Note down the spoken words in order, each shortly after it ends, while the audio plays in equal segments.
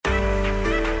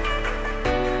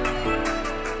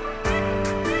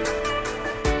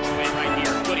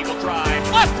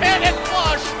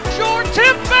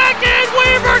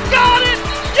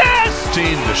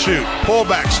shoot. Pull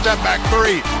back, step back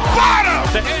three. Bottom!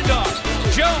 The handoff.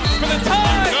 Jones for the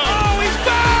tie. Oh, he's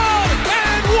fouled!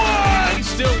 And one! He's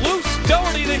still loose.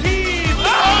 Doherty the heave. Oh,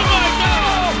 my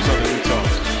God! Southern Utah.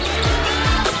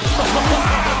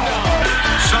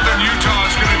 Southern Utah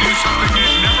is going to do something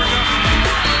they've never done.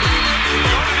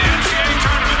 Go to the NCAA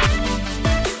tournament.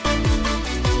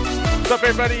 What's up,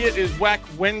 everybody? It is WAC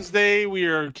Wednesday. We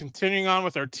are continuing on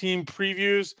with our team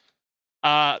previews.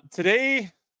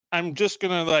 Today, I'm just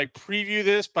going to preview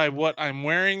this by what I'm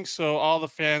wearing so all the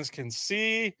fans can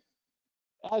see.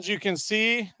 As you can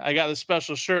see, I got this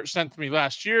special shirt sent to me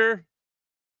last year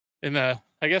during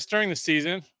the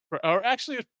season, or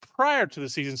actually prior to the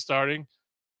season starting.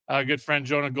 Good friend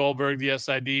Jonah Goldberg, the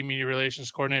SID Media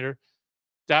Relations Coordinator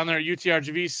down there at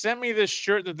UTRGV, sent me this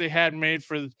shirt that they had made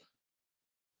for,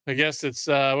 I guess it's,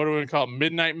 what do we call it?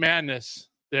 Midnight Madness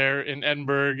there in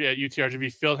Edinburgh at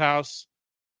UTRGV Fieldhouse.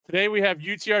 Today we have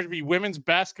UTRGV women's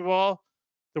basketball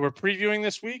that we're previewing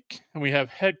this week, and we have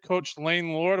head coach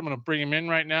Lane Lord. I'm going to bring him in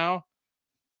right now.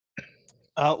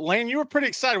 Lane, you were pretty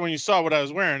excited when you saw what I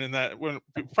was wearing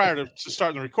prior to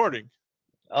starting the recording.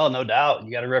 Oh, no doubt.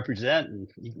 You got to represent, and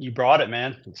you brought it,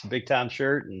 man. It's a big time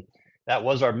shirt, and that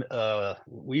was our.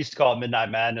 We used to call it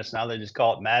Midnight Madness. Now they just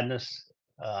call it Madness,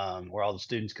 where all the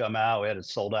students come out. We had a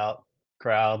sold out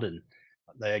crowd, and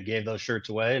they gave those shirts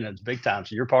away, and it's big time.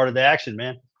 So you're part of the action,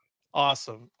 man.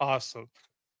 Awesome.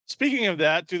 Speaking of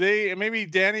that, maybe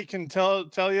Danny can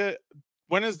tell you,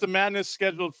 when is the Madness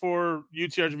scheduled for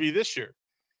UTRGV this year?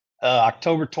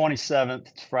 October 27th,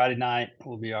 it's Friday night,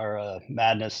 will be our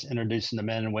Madness, introducing the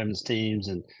men and women's teams,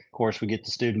 and of course we get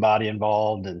the student body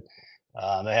involved, and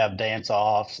they have dance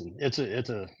offs, and it's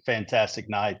a fantastic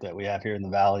night that we have here in the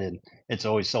Valley, and it's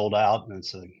always sold out, and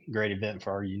it's a great event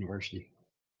for our university.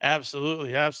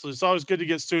 Absolutely. It's always good to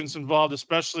get students involved,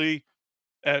 especially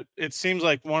it seems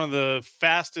like one of the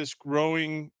fastest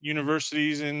growing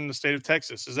universities in the state of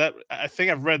Texas. I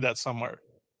think I've read that somewhere.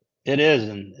 It is,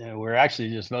 and we're actually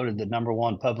just voted the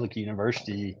 #1 public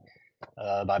university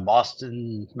by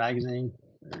Boston Magazine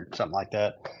or something like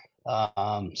that.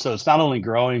 So it's not only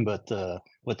growing, but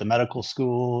with the medical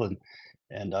school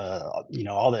and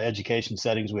all the education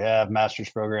settings we have, master's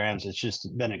programs, it's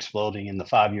just been exploding in the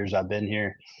 5 years I've been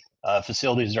here.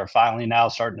 Facilities are finally now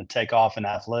starting to take off in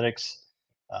athletics.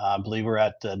 I believe we're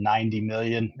at 90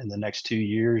 million in the next 2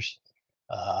 years.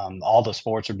 All the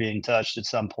sports are being touched at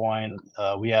some point.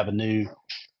 We have a new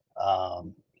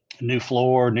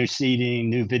floor, new seating,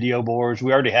 new video boards.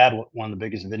 We already had one of the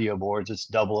biggest video boards. It's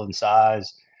double in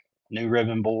size. New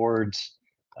ribbon boards.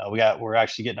 We're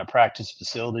actually getting a practice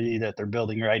facility that they're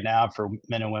building right now for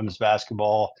men and women's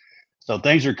basketball. So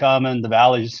things are coming. The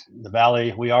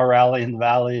Valley. We are rallying the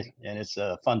Valley, and it's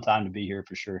a fun time to be here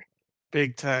for sure.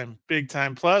 Big time.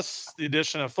 Plus the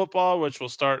addition of football, which will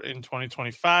start in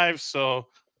 2025. So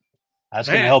that's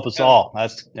going to help us all.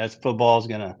 That's football is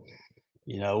going to,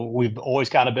 we've always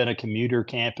kind of been a commuter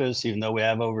campus, even though we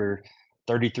have over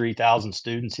 33,000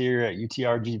 students here at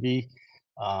UTRGV.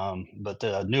 But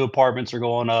the new apartments are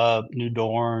going up, new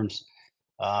dorms,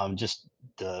 just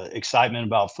the excitement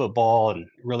about football and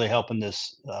really helping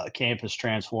this campus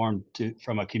transform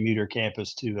from a commuter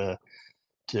campus to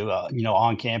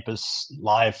on-campus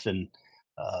life and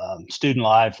student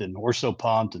life, and we're so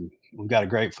pumped. And we've got a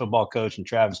great football coach in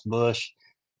Travis Bush.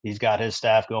 He's got his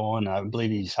staff going. I believe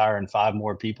he's hiring 5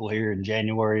 more people here in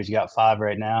January. He's got 5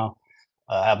 right now.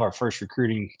 Have our first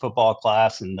recruiting football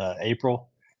class in April.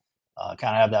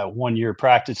 Kind of have that 1-year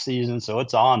practice season, so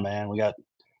it's on, man. We got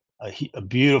a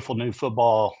beautiful new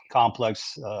football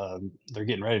complex. They're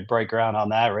getting ready to break ground on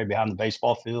that right behind the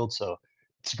baseball field. So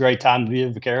it's a great time to be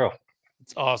in Vaquero.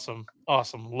 It's awesome.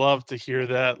 Love to hear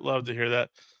that.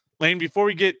 Lane, before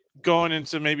we get going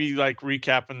into maybe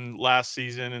recapping last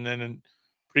season and then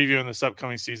previewing this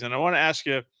upcoming season, I want to ask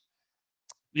you,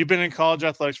 you've been in college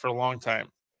athletics for a long time.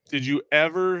 Did you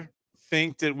ever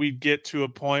think that we'd get to a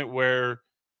point where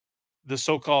the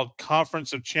so-called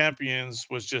Conference of Champions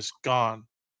was just gone?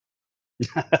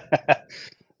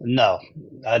 No,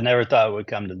 I never thought it would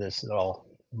come to this at all.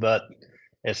 But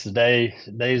it's the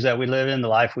days that we live in, the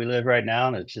life we live right now,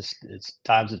 and it's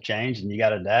times have changed, and you got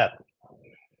to adapt.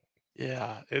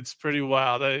 Yeah, it's pretty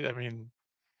wild.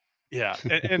 Yeah.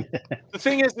 And the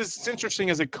thing is, it's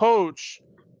interesting as a coach,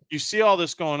 you see all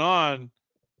this going on,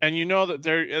 and you know that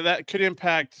that could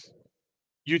impact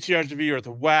UTRGV or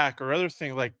the WAC or other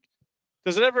things.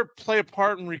 Does it ever play a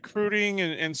part in recruiting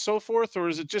and so forth, or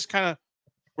is it just kind of,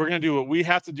 we're going to do what we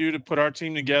have to do to put our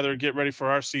team together, get ready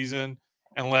for our season,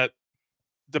 and let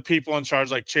the people in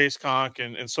charge like Chase Conk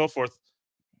and so forth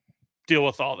deal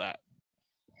with all that?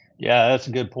 Yeah, that's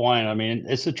a good point. I mean,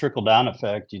 it's a trickle down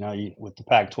effect, with the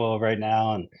Pac-12 right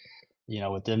now, and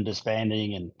with them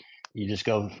disbanding, and you just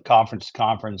go conference to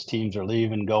conference, teams are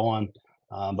leaving, going.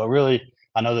 But really,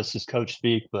 I know this is coach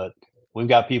speak, but we've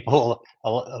got people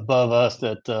above us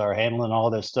that are handling all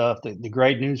this stuff. The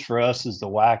great news for us is the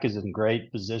WAC is in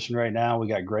great position right now. We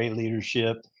got great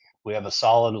leadership. We have a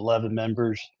solid 11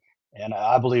 members, and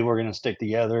I believe we're going to stick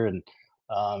together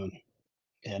um,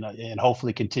 and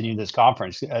hopefully continue this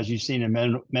conference. As you've seen in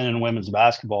men and women's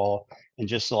basketball in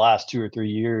just the last 2 or 3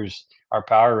 years, our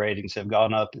power ratings have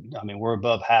gone up. I mean, we're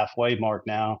above halfway mark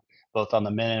now, both on the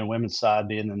men and women's side,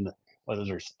 being in the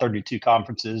there's 32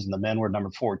 conferences, and the men were number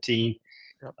 14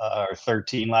 Yep. or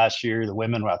 13 last year. The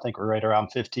women, I think, were right around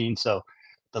 15. So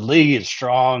the league is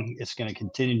strong. It's going to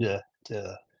continue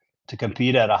to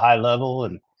compete at a high level,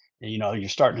 and you're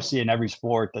starting to see in every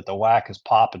sport that the WAC is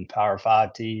popping Power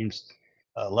Five teams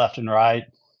left and right,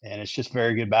 and it's just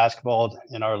very good basketball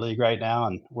in our league right now,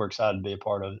 and we're excited to be a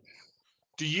part of it.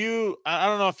 I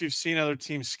don't know if you've seen other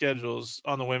team schedules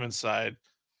on the women's side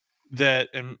that,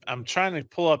 and I'm trying to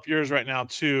pull up yours right now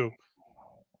too,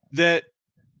 that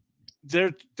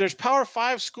there's Power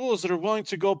Five schools that are willing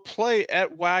to go play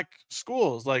at WAC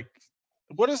schools. Like,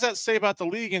 what does that say about the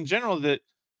league in general? That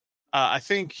I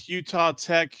think Utah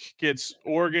Tech gets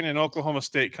Oregon and Oklahoma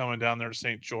State coming down there to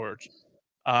St. George.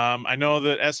 I know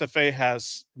that SFA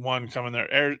has one coming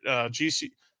there. GC,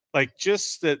 like,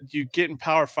 just that you get in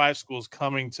Power Five schools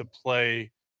coming to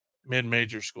play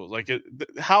mid-major schools. Like,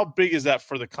 how big is that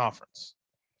for the conference?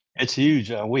 It's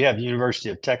huge. We have University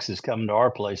of Texas coming to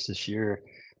our place this year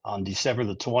on December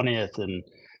the 20th, and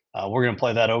we're going to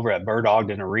play that over at Bird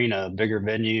Ogden Arena, a bigger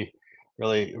venue.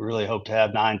 Really hope to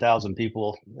have 9,000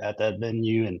 people at that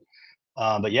venue. And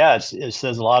but yeah, it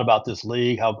says a lot about this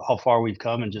league, how far we've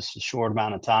come in just a short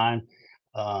amount of time.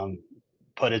 Um,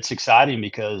 but it's exciting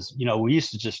because we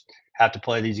used to just have to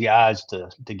play these guys to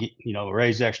get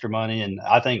raise extra money, and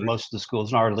I think most of the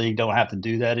schools in our league don't have to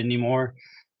do that anymore.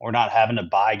 We're not having to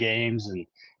buy games and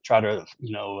try to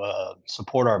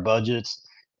support our budgets.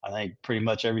 I think pretty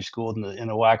much every school in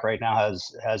the WAC right now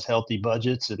has healthy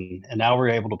budgets, and now we're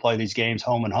able to play these games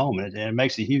home and home, and it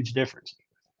makes a huge difference.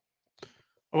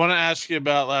 I want to ask you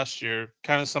about last year,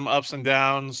 kind of some ups and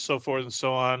downs, so forth and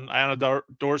so on. Ayanna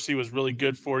Dorsey was really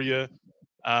good for you.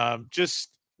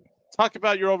 Just talk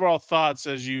about your overall thoughts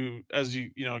as you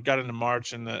got into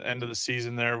March and the end of the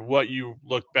season there. What you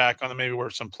look back on, and maybe were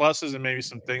some pluses and maybe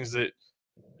some things that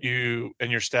you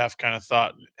and your staff kind of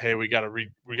thought, hey, we got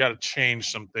to change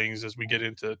some things as we get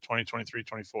into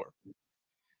 2023-24.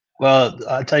 Well,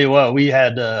 I tell you what, we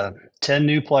had 10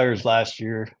 new players last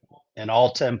year, and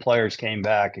all 10 players came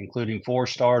back, including 4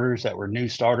 starters that were new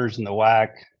starters in the WAC,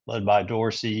 led by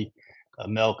Dorsey,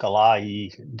 Mel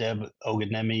Kalahi, Deb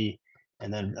Ogunemi,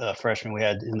 and then a freshman we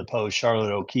had in the post,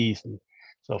 Charlotte O'Keefe. And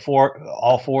so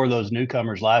all 4 of those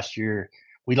newcomers last year,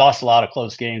 we lost a lot of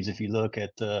close games if you look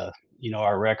at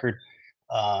our record.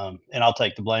 And I'll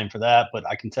take the blame for that. But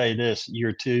I can tell you this,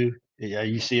 year 2, yeah,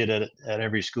 you see it at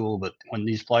every school. But when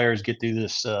these players get through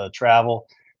this travel,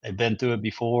 they've been through it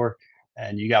before,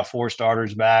 and you got 4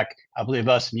 starters back. I believe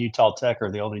us and Utah Tech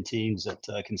are the only teams that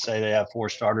can say they have 4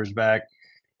 starters back.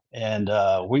 And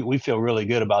we feel really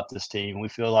good about this team. We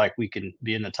feel like we can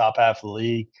be in the top half of the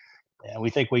league, and we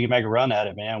think we can make a run at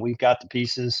it, man. We've got the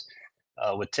pieces.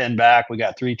 With 10 back, we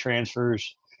got 3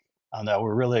 transfers that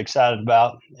we're really excited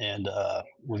about, and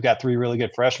we've got 3 really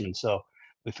good freshmen. So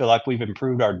we feel like we've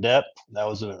improved our depth. That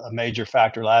was a major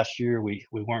factor last year. We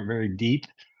weren't very deep,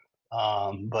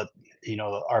 but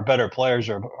our better players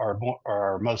are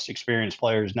our most experienced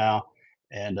players now,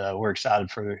 and we're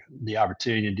excited for the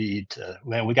opportunity to.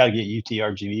 Man, we got to get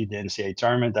UTRGV to the NCAA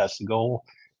tournament. That's the goal,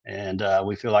 and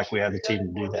we feel like we have the team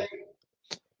to do that.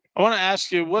 I want to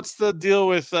ask you, what's the deal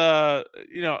with I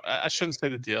shouldn't say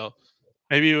the deal.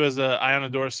 Maybe it was Ayanna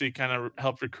Dorsey kind of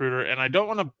helped recruit her, and I don't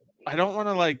want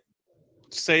to like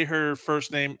say her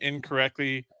first name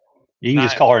incorrectly. You can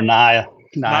just call her Naya.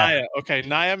 Naya. Okay,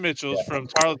 Naya Mitchell's from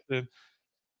Tarleton.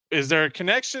 Is there a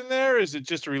connection there? Is it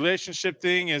just a relationship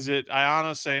thing? Is it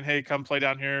Ayanna saying, hey, come play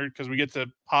down here because we get to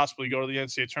possibly go to the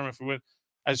NCAA tournament if we win?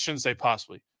 I shouldn't say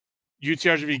possibly.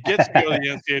 UTRGV gets to go to the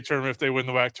NCAA tournament if they win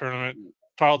the WAC tournament.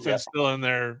 Tarleton's still in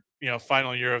their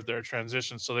final year of their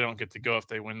transition, so they don't get to go if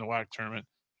they win the WAC tournament.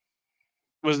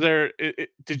 Was there?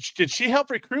 Did she help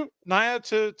recruit Naya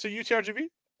to UTRGV?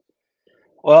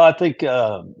 Well, I think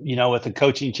with the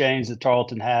coaching change that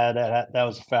Tarleton had, that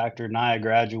was a factor. Naya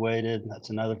graduated.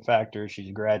 That's another factor. She's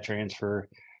a grad transfer.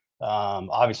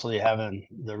 Obviously, having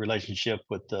the relationship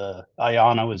with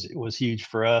Ayanna was huge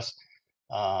for us.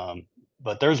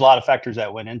 But there's a lot of factors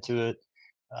that went into it.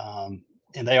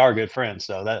 And they are good friends,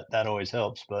 so that always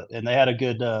helps. And they had a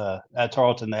good at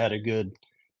Tarleton. They had a good,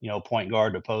 point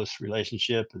guard to post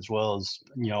relationship as well as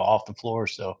off the floor.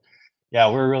 So yeah,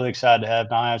 we're really excited to have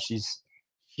Nia.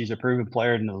 She's a proven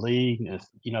player in the league.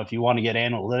 If you want to get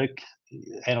analytic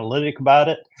about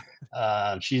it,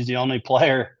 she's the only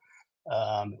player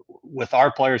with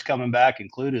our players coming back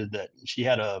included that she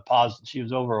had a positive. She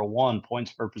was over a 1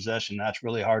 points per possession. That's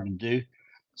really hard to do.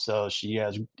 So she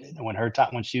has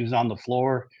when she was on the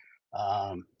floor,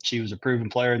 she was a proven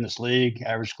player in this league,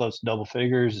 averaged close to double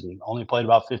figures, and only played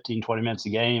about 15, 20 minutes a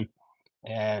game.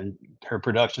 And her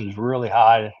production is really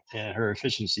high, and her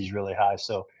efficiency is really high.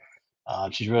 So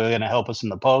she's really going to help us in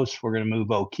the post. We're going to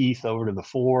move O'Keefe over to the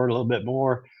 4 a little bit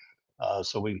more,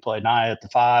 so we can play Nia at the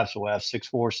 5. So we'll have 6'4",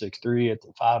 6'3" at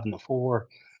the 5 and the 4.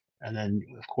 And then,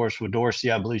 of course, with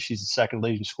Dorsey, I believe she's the second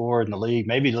leading scorer in the league,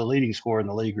 maybe the leading scorer in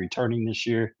the league returning this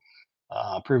year.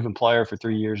 Proven player for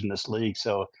 3 years in this league.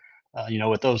 So,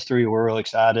 with those three, we're real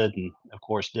excited. And, of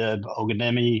course, Deb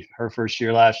Ogunemi, her first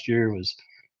year last year was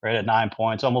right at 9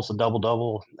 points, almost a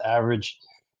double-double average.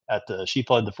 She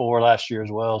played the 4 last year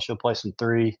as well. She'll play some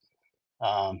 3.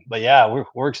 But, yeah,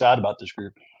 we're excited about this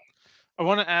group. I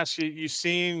want to ask you, you've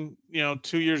seen,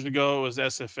 2 years ago it was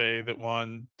SFA that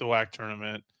won the WAC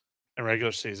tournament and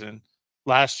regular season.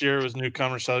 Last year it was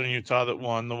newcomer Southern Utah that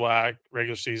won the WAC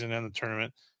regular season and the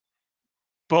tournament.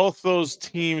 Both those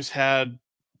teams had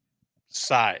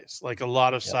size, like a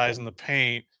lot of size in the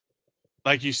paint.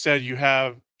 Like you said, you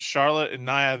have Charlotte and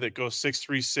Nia that go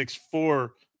 6'3", 6'4".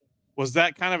 Was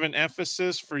that kind of an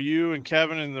emphasis for you and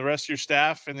Kevin and the rest of your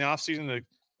staff in the offseason that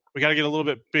we got to get a little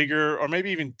bit bigger or maybe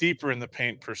even deeper in the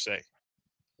paint per se?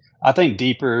 I think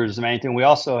deeper is the main thing. We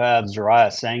also have Zariah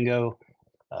Sango.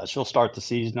 She'll start the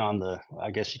season on I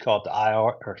guess you call it the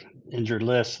IR or injured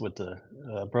list with the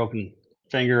broken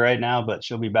finger right now, but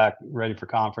she'll be back ready for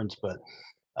conference. But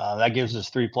that gives us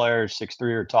 3 players, 6'3"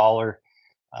 or taller.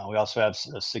 We also have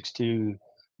a 6'2"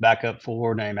 backup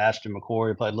 4 named Ashton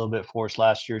McCoy, played a little bit for us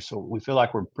last year. So we feel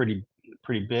like we're pretty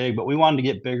big, but we wanted to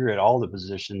get bigger at all the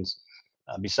positions.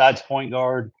 Besides point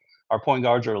guard, our point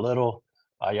guards are little.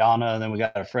 Ayana, and then we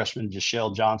got a freshman,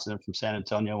 Jashelle Johnson from San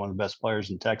Antonio, one of the best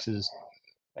players in Texas.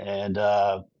 And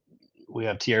we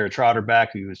have Tierra Trotter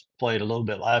back, who played a little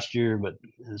bit last year, but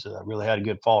has really had a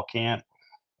good fall camp.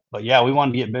 But, yeah, we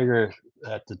wanted to get bigger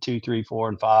at the 2, 3, 4,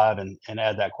 and 5 and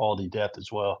add that quality depth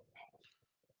as well.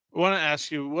 I want to ask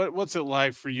you, what's it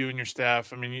like for you and your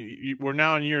staff? I mean, we're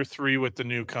now in year 3 with the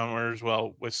newcomers,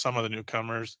 well, with some of the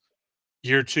newcomers,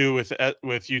 year 2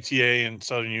 with UTA and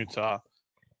Southern Utah.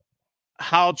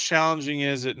 How challenging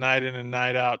is it night in and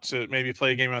night out to maybe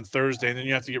play a game on Thursday, and then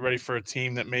you have to get ready for a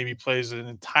team that maybe plays an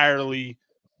entirely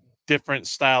different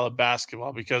style of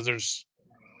basketball because there's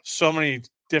so many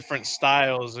different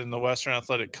styles in the Western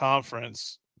Athletic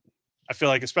Conference? I feel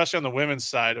like, especially on the women's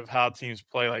side of how teams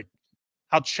play, like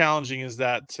how challenging is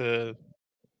that to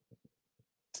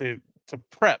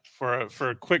prep for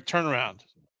a quick turnaround?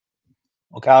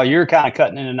 Well, Kyle, you're kind of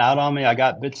cutting in and out on me. I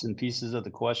got bits and pieces of the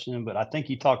question, but I think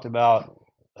you talked about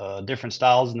different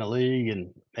styles in the league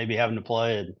and maybe having to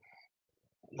play. And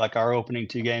like our opening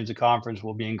 2 games of conference,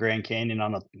 we'll be in Grand Canyon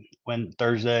on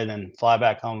Thursday, then fly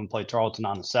back home and play Tarleton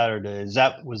on a Saturday.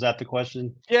 Was that the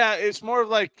question? Yeah, it's more of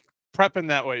like prepping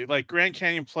that way. Like Grand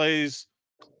Canyon plays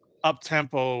up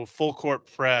tempo, full court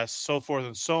press, so forth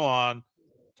and so on.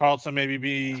 Tarleton maybe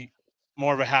be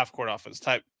more of a half court offense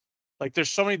type. Like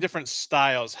there's so many different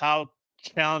styles. How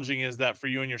challenging is that for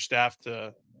you and your staff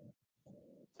to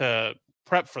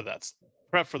prep for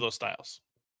those styles?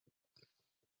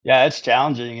 Yeah, it's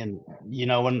challenging. And,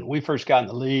 when we first got in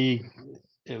the league,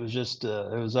 it was just it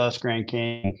was us, Grand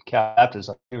Canyon, Cal Baptist.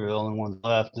 I think we were the only ones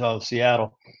left.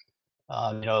 Seattle.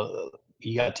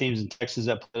 You got teams in Texas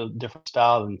that play a different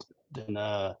style than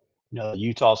the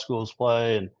Utah schools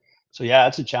play. And so, yeah,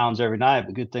 it's a challenge every night.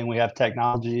 But good thing we have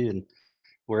technology and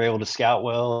we're able to scout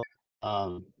well.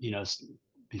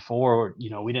 Before,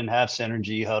 we didn't have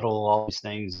Synergy, Huddle, all these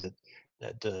things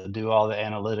that do all the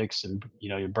analytics and,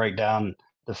 you break down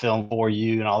the film for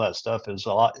you and all that stuff. It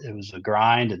was a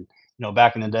grind. And,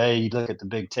 back in the day, you look at the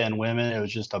Big Ten women, it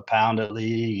was just a pounded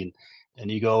league. And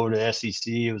you go over to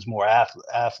SEC, it was more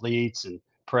athletes and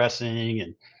pressing.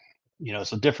 And,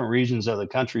 so different regions of the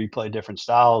country play different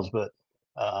styles. But,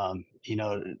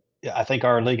 I think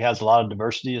our league has a lot of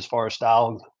diversity as far as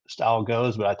style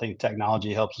goes, but I think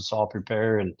technology helps us all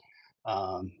prepare. And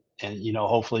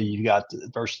hopefully you've got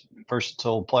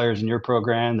versatile players in your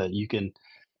program that you can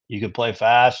play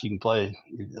fast, you can play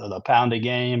the pounded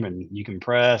game, and you can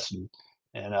press.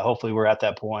 And hopefully we're at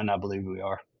that point. I believe we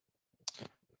are. I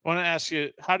want to ask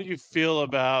you, how do you feel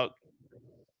about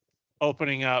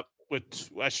opening up with,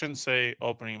 I shouldn't say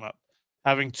opening them up,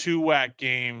 having 2 WAC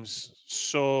games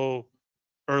so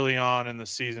early on in the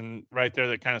season right there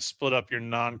that kind of split up your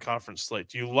non-conference slate.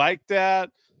 Do you like that?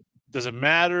 Does it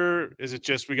matter? Is it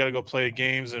just we got to go play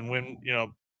games and win,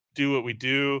 do what we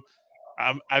do?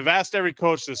 I've asked every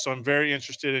coach this, so I'm very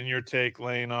interested in your take,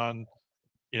 Lane, on,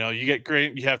 you get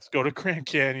great, you have to go to Grand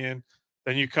Canyon,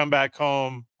 then you come back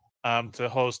home to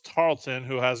host Tarleton,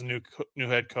 who has a new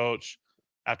head coach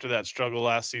after that struggle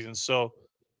last season. So,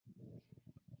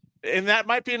 and that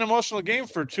might be an emotional game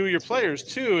for 2 of your players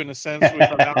too, in a sense,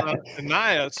 with Adana and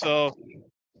Naya. So,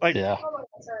 Yeah.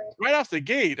 right off the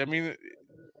gate, I mean,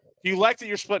 do you like that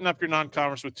you're splitting up your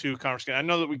non-conference with 2 conference games? I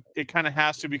know that it kind of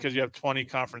has to because you have 20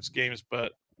 conference games,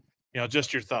 but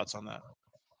just your thoughts on that.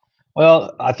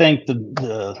 Well, I think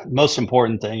the most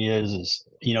important thing is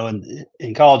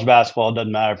in college basketball, it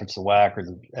doesn't matter if it's the WAC or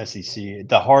the SEC.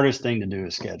 The hardest thing to do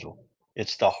is schedule.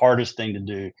 It's the hardest thing to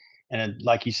do, and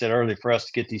like you said earlier, for us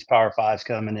to get these Power Fives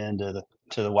coming into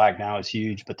the WAC now is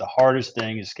huge. But the hardest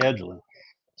thing is scheduling.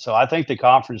 So I think the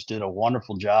conference did a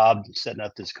wonderful job setting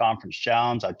up this conference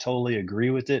challenge. I totally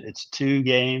agree with it. It's 2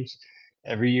 games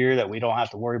every year that we don't have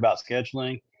to worry about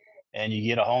scheduling, and you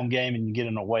get a home game and you get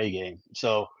an away game.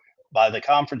 So by the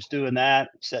conference doing that,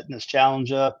 setting this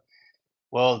challenge up,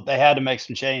 well, they had to make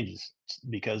some changes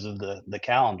because of the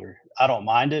calendar. I don't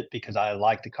mind it because I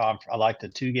like I like the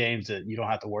 2 games that you don't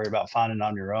have to worry about finding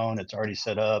on your own. It's already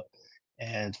set up,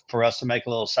 and for us to make a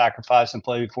little sacrifice and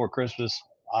play before Christmas,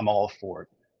 I'm all for it.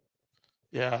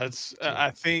 Yeah, I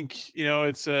think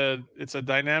it's a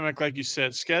dynamic, like you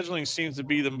said. Scheduling seems to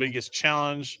be the biggest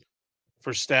challenge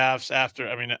for staffs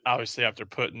obviously after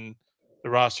putting the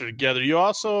roster together. You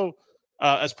also,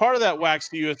 as part of that Wax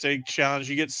the USA challenge,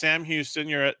 you get Sam Houston.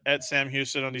 You're at Sam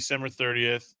Houston on December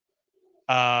 30th.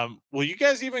 Will you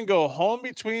guys even go home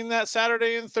between that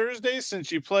Saturday and Thursday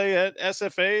since you play at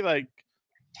SFA like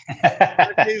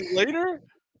 5 days later?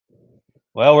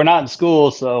 Well, we're not in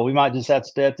school, so we might just have to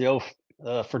stay at the old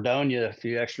Fredonia a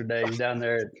few extra days down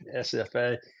there at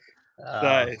SFA.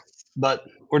 Nice. But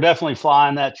we're definitely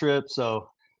flying that trip. So,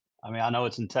 I know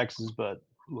it's in Texas, but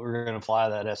we're going to fly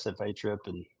that SFA trip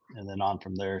and then on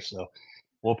from there. So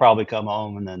we'll probably come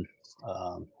home and then,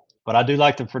 but I do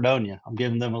like the Fredonia. I'm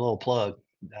giving them a little plug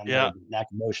down there in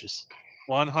Nacogdoches.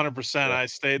 100%. I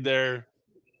stayed there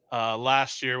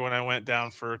last year when I went down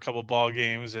for a couple ball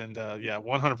games, and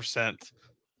 100%.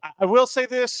 I will say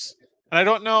this, and I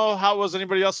don't know how it was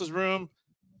anybody else's room.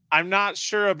 I'm not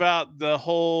sure about the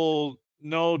whole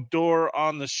no door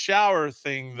on the shower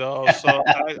thing, though. So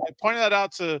I pointed that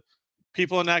out to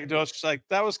people in Nacogdoches, like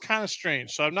that was kind of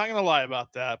strange. So I'm not going to lie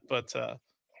about that, but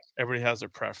everybody has their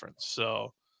preference.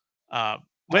 So,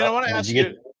 Lane, I want to ask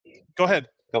you. Go ahead.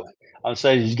 I would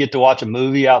say, did you get to watch a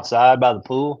movie outside by the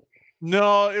pool?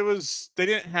 No, they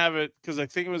didn't have it because I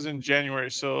think it was in January,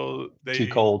 so Too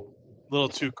cold. A little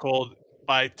too cold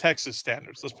by Texas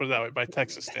standards. Let's put it that way, by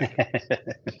Texas standards.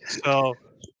 So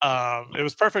it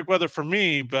was perfect weather for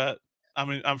me, but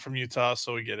I'm from Utah,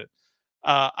 so we get it.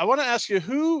 I want to ask you,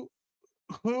 who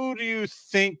do you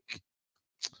think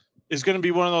is going to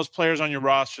be one of those players on your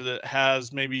roster that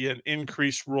has maybe an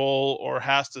increased role or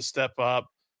has to step up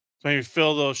to maybe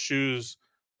fill those shoes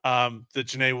that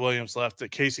Janae Williams left,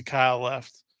 that Casey Kyle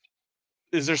left?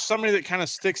 Is there somebody that kind of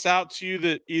sticks out to you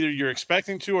that either you're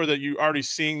expecting to or that you're already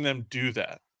seeing them do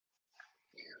that?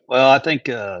 Well, I think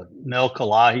Mel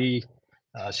Kalahi,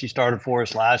 she started for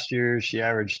us last year. She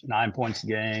averaged 9 points a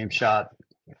game, shot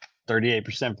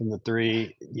 38% from the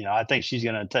 3. I think she's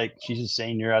a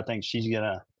senior. I think she's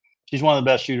one of the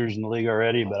best shooters in the league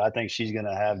already, but I think she's going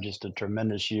to have just a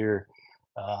tremendous year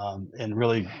and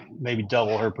really maybe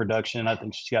double her production. I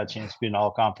think she's got a chance to be an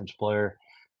all-conference player.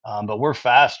 But we're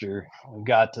faster. We've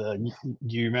got, do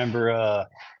you remember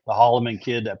the Holloman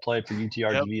kid that played for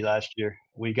UTRGV last year?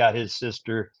 We got his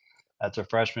sister. That's a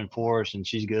freshman for us, and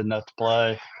she's good enough to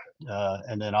play.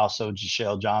 And then also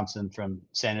Giselle Johnson from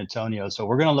San Antonio. So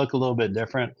we're going to look a little bit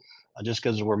different just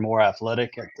because we're more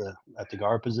athletic at the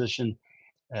guard position.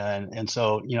 And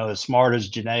so, as smart as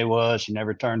Janae was, she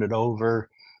never turned it over.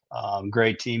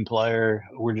 Great team player.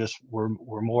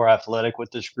 We're more athletic with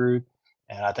this group,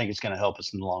 and I think it's going to help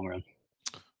us in the long run.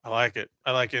 I like it.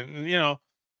 And,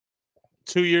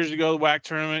 2 years ago, the WAC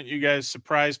tournament, you guys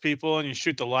surprise people and you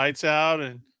shoot the lights out.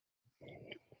 And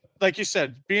like you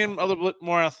said, being a little bit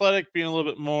more athletic, being a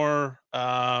little bit more,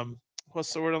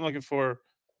 what's the word I'm looking for?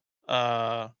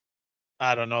 I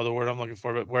don't know the word I'm looking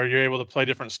for, but where you're able to play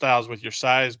different styles with your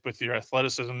size, with your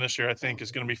athleticism this year, I think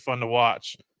is going to be fun to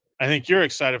watch. I think you're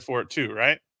excited for it too,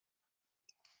 right?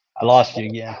 I lost you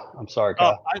again. I'm sorry,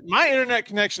 Kyle. My internet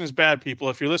connection is bad, people.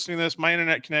 If you're listening to this, my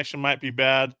internet connection might be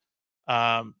bad.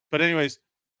 But anyways,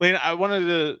 Lane, I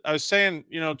was saying,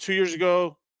 2 years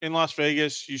ago in Las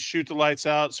Vegas, you shoot the lights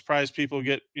out, surprise people,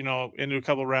 get, into a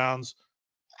couple rounds.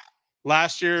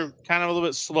 Last year, kind of a little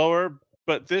bit slower,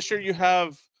 but this year you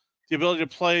have the ability to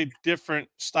play different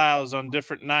styles on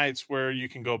different nights where you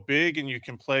can go big and you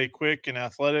can play quick and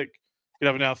athletic. You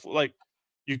have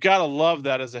you got to love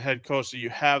that as a head coach, that you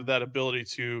have that ability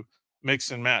to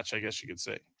mix and match, I guess you could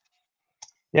say.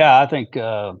 Yeah, I think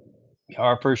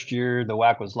our first year, the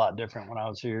WAC was a lot different when I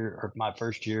was here, or my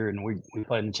first year, and we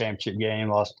played in the championship game,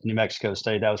 lost to New Mexico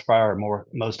State. That was probably our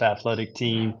most athletic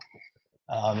team.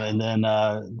 And then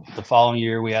the following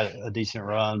year, we had a decent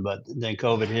run, but then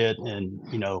COVID hit. And,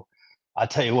 I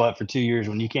tell you what, for 2 years,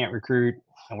 when you can't recruit,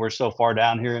 and we're so far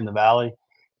down here in the valley,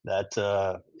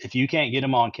 that if you can't get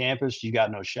them on campus, you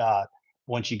got no shot.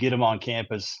 Once you get them on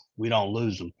campus, we don't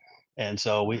lose them. And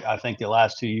so I think the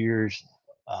last 2 years,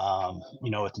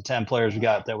 with the 10 players we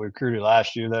got that we recruited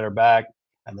last year that are back,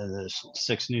 and then the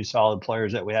 6 new solid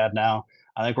players that we have now,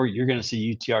 I think you're going to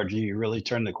see UTRGV really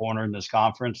turn the corner in this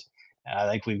conference. And I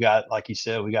think we've got, like you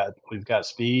said, we've got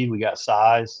speed, we got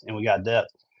size, and we got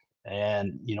depth.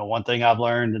 And, one thing I've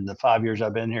learned in the 5 years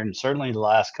I've been here, and certainly the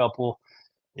last couple,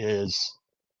 is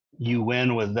you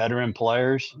win with veteran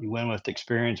players, you win with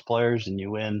experienced players, and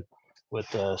you win with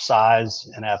size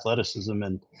and athleticism.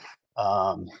 And,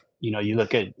 you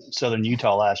look at Southern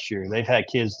Utah last year, they've had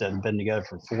kids that have been together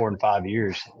for 4 and 5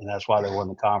 years, and that's why they won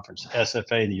the conference.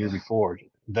 SFA the year before,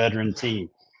 veteran team.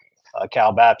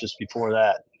 Cal Baptist before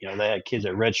that, they had kids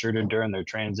that redshirted during their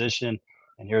transition,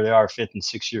 and here they are, 5th and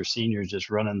 6th year seniors,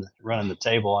 just running the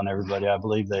table on everybody. I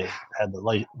believe they had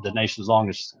the nation's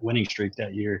longest winning streak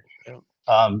that year.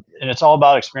 And it's all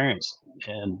about experience.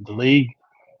 And the league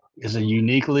is a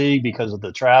unique league because of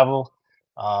the travel,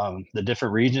 the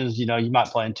different regions. You might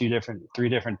play in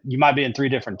you might be in 3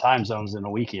 different time zones in a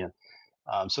weekend.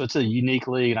 So it's a unique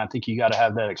league, and I think you got to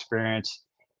have that experience.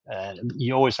 And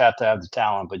you always have to have the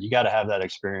talent, but you got to have that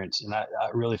experience. And I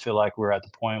really feel like we're at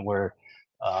the point where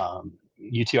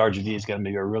UTRGV is going to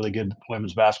be a really good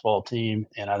women's basketball team,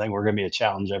 and I think we're going to be a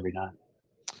challenge every night.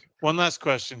 One last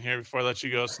question here before I let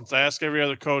you go. Since I ask every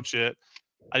other coach it,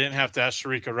 I didn't have to ask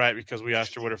Sharika Wright because we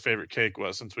asked her what her favorite cake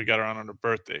was since we got her on her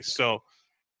birthday. So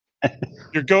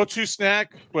your go-to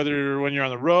snack, whether when you're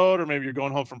on the road or maybe you're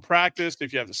going home from practice,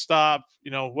 if you have to stop,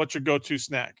 what's your go-to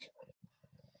snack?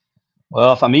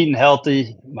 Well, if I'm eating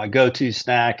healthy, my go-to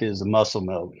snack is a muscle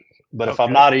milk. But if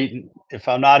I'm not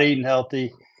eating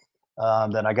healthy,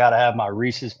 then I got to have my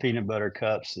Reese's peanut butter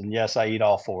cups. And yes, I eat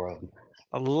all 4 of them.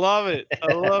 I love it.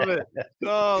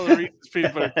 Oh, the Reese's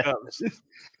peanut butter cups.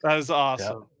 That is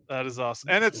awesome. Yep. That is awesome.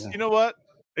 And it's, you know what?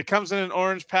 It comes in an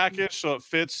orange package, so it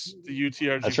fits the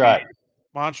UTRGV That's right.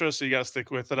 mantra, so you got to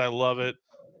stick with it. I love it.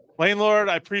 Lane Lord,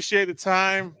 I appreciate the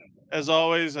time. As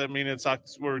always, I mean,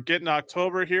 we're getting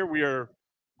October here. We are,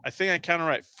 I think I counted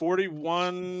right, 40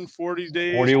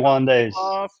 days. 41 days.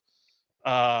 Off.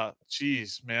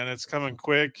 Geez, man, it's coming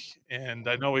quick. And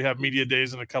I know we have media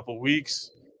days in a couple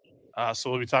weeks.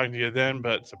 So we'll be talking to you then,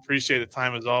 but appreciate the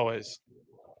time as always.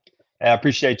 I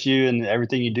appreciate you and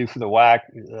everything you do for the WAC.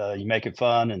 You make it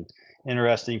fun and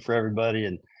interesting for everybody.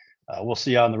 And we'll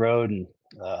see you on the road, and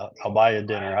I'll buy you a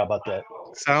dinner. How about that?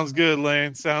 Sounds good,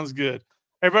 Lane. Sounds good.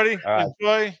 Everybody,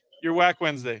 enjoy your WAC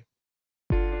Wednesday.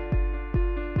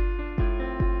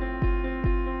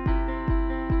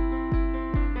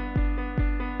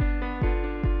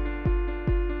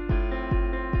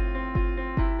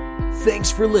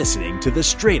 Thanks for listening to the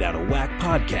Straight Outta WAC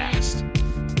podcast.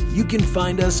 You can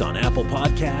find us on Apple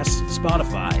Podcasts,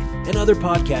 Spotify, and other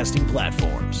podcasting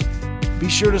platforms. Be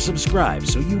sure to subscribe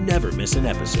so you never miss an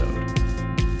episode.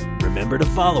 Remember to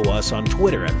follow us on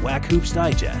Twitter at WAC Hoops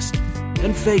Digest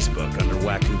and Facebook under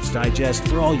WAC Hoops Digest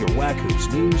for all your WAC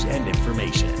Hoops news and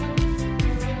information.